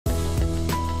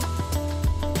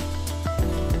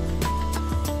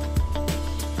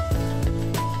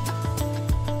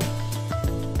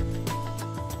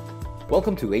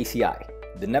Welcome to ACI,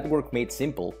 the Network Made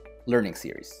Simple learning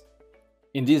series.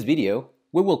 In this video,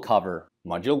 we will cover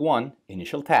Module 1,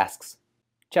 Initial Tasks,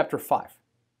 Chapter 5,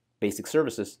 Basic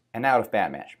Services and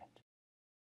Out-of-Band Management.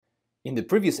 In the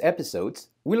previous episodes,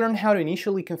 we learned how to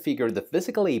initially configure the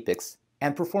physical APIs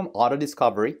and perform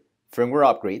auto-discovery, firmware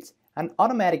upgrades, and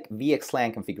automatic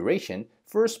VXLAN configuration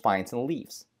for spines and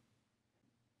leaves.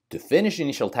 To finish the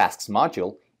Initial Tasks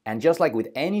module, and just like with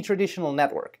any traditional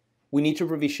network, we need to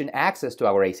provision access to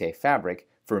our ACI fabric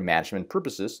for management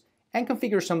purposes and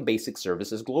configure some basic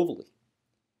services globally.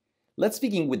 Let's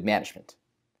begin with management.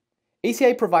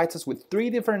 ACI provides us with 3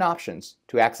 different options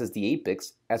to access the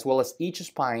APIs as well as each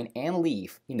spine and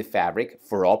leaf in the fabric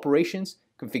for operations,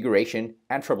 configuration,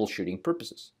 and troubleshooting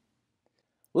purposes.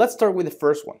 Let's start with the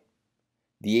first one.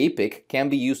 The APIC can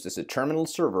be used as a terminal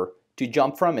server to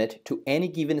jump from it to any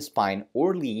given spine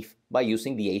or leaf by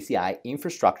using the ACI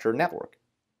infrastructure network.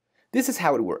 This is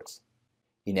how it works.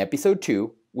 In episode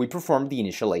 2, we performed the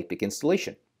initial APIC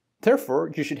installation. Therefore,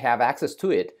 you should have access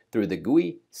to it through the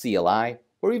GUI, CLI,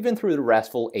 or even through the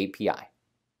RESTful API.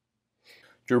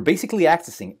 You're basically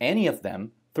accessing any of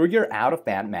them through your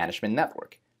out-of-band management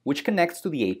network, which connects to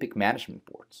the APIC management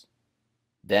ports.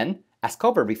 Then, as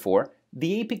covered before,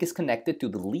 the APIC is connected to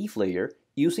the leaf layer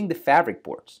using the fabric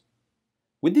ports.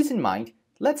 With this in mind,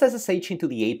 let's SSH into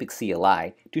the APIC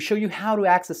CLI to show you how to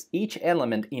access each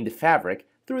element in the fabric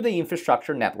through the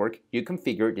infrastructure network you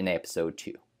configured in episode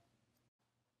 2.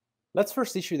 Let's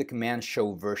first issue the command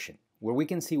show version, where we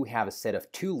can see we have a set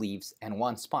of 2 leaves and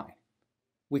 1 spine.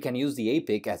 We can use the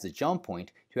APIC as a jump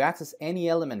point to access any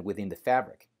element within the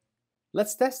fabric.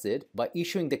 Let's test it by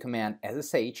issuing the command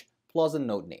SSH plus a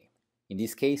node name, in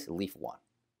this case leaf 1.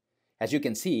 As you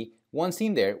can see, once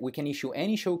in there, we can issue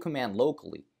any show command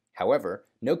locally. However,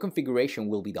 no configuration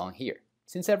will be done here,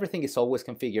 since everything is always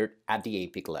configured at the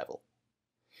APIC level.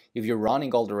 If you're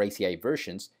running older ACI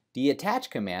versions, the attach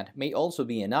command may also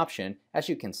be an option, as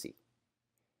you can see.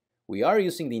 We are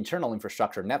using the internal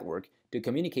infrastructure network to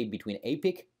communicate between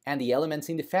APIC and the elements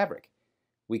in the fabric.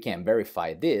 We can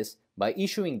verify this by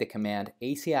issuing the command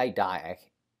ACI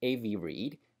diag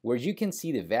avread, where you can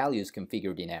see the values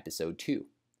configured in episode 2.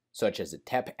 Such as the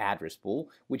TEP address pool,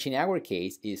 which in our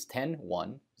case is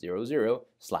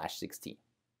 10.1.0.0/16.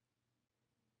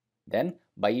 Then,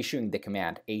 by issuing the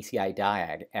command ACI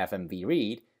diag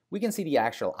fmvread, we can see the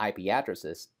actual IP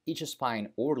addresses each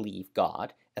spine or leaf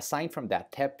got assigned from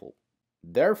that TEP pool.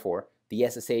 Therefore, the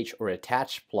SSH or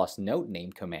attach plus node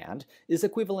name command is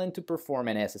equivalent to perform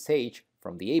an SSH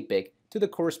from the APIC to the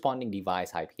corresponding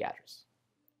device IP address.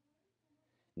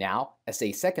 Now, as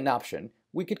a second option,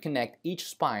 we could connect each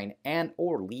spine and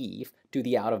or leaf to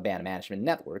the out-of-band management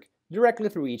network directly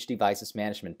through each device's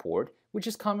management port, which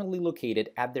is commonly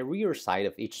located at the rear side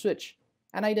of each switch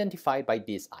and identified by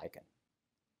this icon.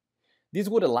 This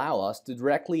would allow us to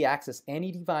directly access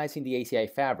any device in the ACI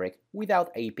fabric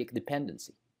without APIC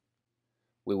dependency.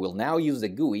 We will now use the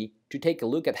GUI to take a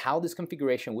look at how this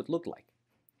configuration would look like.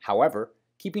 However,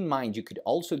 keep in mind you could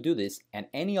also do this and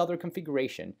any other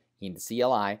configuration in the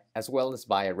CLI as well as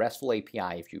via RESTful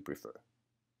API if you prefer.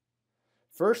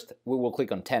 First, we will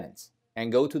click on Tenants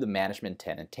and go to the Management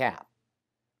Tenant tab.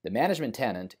 The Management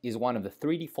Tenant is one of the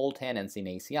 3 default tenants in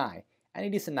ACI, and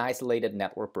it is an isolated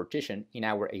network partition in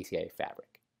our ACI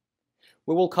fabric.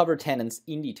 We will cover tenants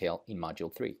in detail in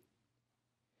Module 3.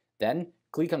 Then,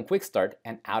 click on Quick Start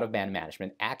and Out-of-Band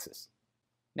Management Access.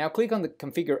 Now click on the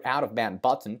Configure Out-of-Band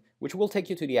button, which will take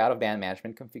you to the Out-of-Band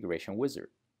Management Configuration Wizard.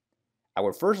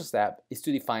 Our first step is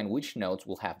to define which nodes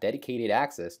will have dedicated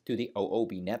access to the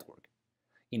OOB network.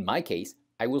 In my case,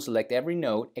 I will select every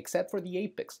node except for the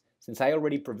APICs, since I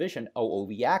already provisioned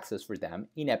OOB access for them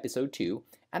in episode 2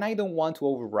 and I don't want to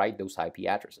overwrite those IP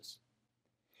addresses.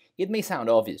 It may sound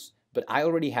obvious, but I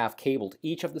already have cabled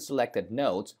each of the selected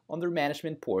nodes on their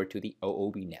management port to the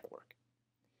OOB network.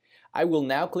 I will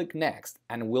now click Next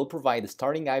and will provide the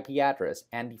starting IP address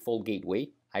and default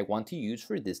gateway I want to use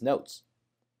for these nodes.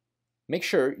 Make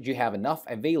sure you have enough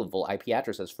available IP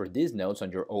addresses for these nodes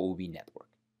on your OOB network.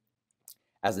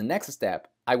 As the next step,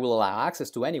 I will allow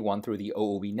access to anyone through the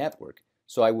OOB network,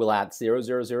 so I will add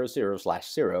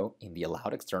 0000/0 in the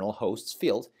Allowed External Hosts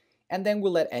field, and then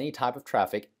we'll let any type of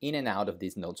traffic in and out of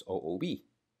these nodes OOB.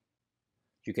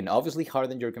 You can obviously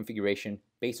harden your configuration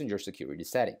based on your security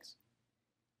settings.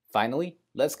 Finally,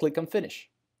 let's click on Finish.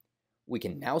 We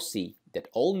can now see that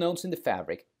all nodes in the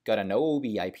fabric got an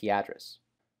OOB IP address.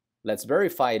 Let's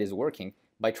verify it is working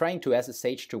by trying to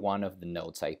SSH to one of the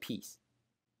node's IPs.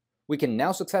 We can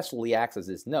now successfully access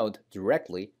this node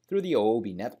directly through the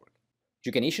OOB network.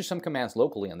 You can issue some commands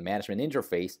locally on the management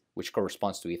interface, which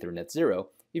corresponds to Ethernet 0,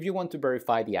 if you want to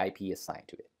verify the IP assigned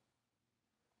to it.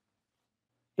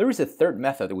 There is a third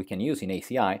method we can use in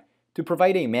ACI to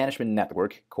provide a management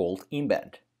network called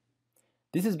Inbend.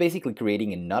 This is basically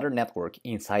creating another network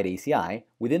inside ACI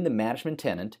within the management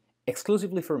tenant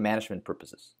exclusively for management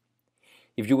purposes.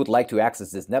 If you would like to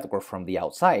access this network from the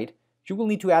outside, you will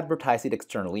need to advertise it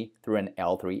externally through an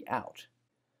L3 out.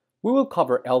 We will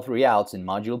cover L3 outs in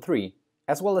Module 3,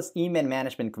 as well as Inbend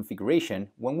management configuration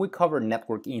when we cover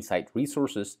network insight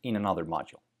resources in another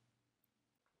module.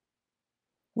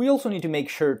 We also need to make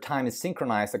sure time is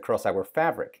synchronized across our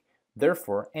fabric.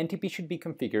 Therefore, NTP should be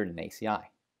configured in ACI.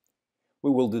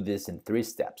 We will do this in 3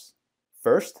 steps.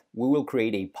 First, we will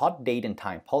create a pod date and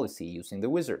time policy using the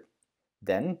wizard.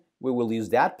 Then, we will use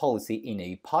that policy in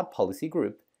a pod policy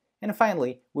group. And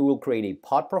finally, we will create a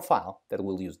pod profile that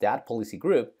will use that policy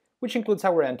group, which includes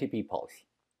our NTP policy.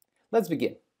 Let's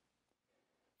begin.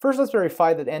 First, let's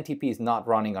verify that NTP is not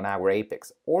running on our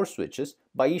APIs or switches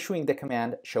by issuing the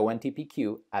command show NTP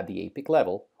queue at the APIC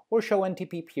level or show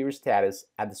NTP peer status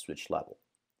at the switch level.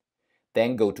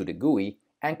 Then go to the GUI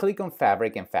and click on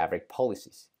Fabric and Fabric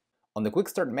Policies. On the Quick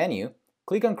Start menu,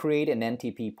 click on Create an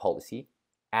NTP policy,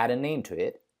 add a name to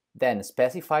it, then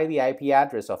specify the IP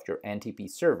address of your NTP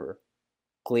server,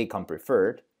 click on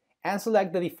Preferred, and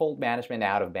select the default Management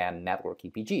Out-of-Band Network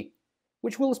EPG,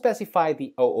 which will specify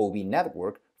the OOB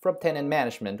network from tenant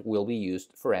management will be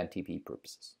used for NTP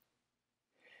purposes.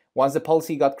 Once the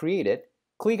policy got created,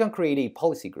 click on Create a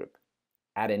Policy Group,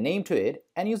 add a name to it,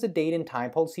 and use the date and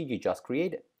time policy you just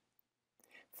created.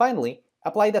 Finally,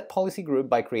 apply that policy group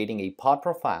by creating a pod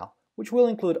profile, which will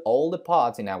include all the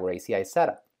pods in our ACI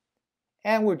setup.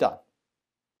 And we're done.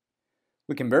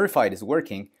 We can verify it is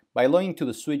working by logging to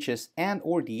the switches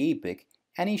and/or the APIC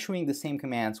and issuing the same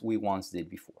commands we once did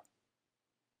before.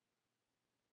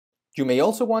 You may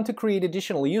also want to create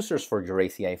additional users for your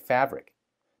ACI fabric.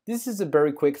 This is a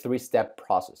very quick 3-step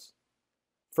process.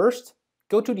 First,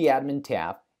 go to the Admin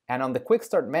tab and on the Quick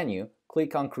Start menu,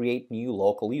 click on Create New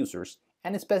Local Users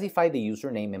and specify the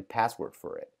username and password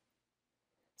for it.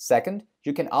 Second,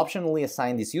 you can optionally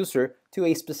assign this user to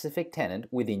a specific tenant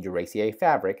within your ACI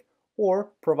fabric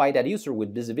or provide that user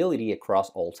with visibility across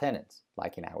all tenants,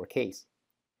 like in our case.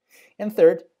 And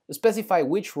third, specify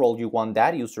which role you want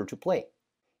that user to play.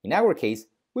 In our case,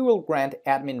 we will grant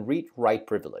admin read-write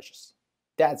privileges.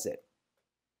 That's it.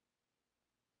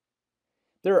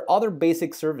 There are other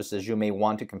basic services you may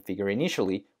want to configure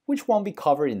initially, which won't be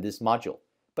covered in this module,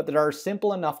 but that are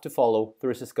simple enough to follow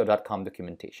through Cisco.com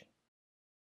documentation.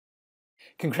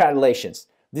 Congratulations!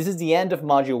 This is the end of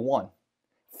Module 1.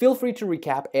 Feel free to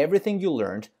recap everything you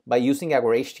learned by using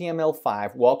our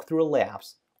HTML5 walkthrough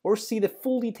labs or see the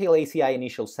full detailed ACI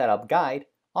initial setup guide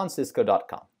on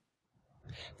Cisco.com.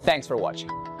 Thanks for watching.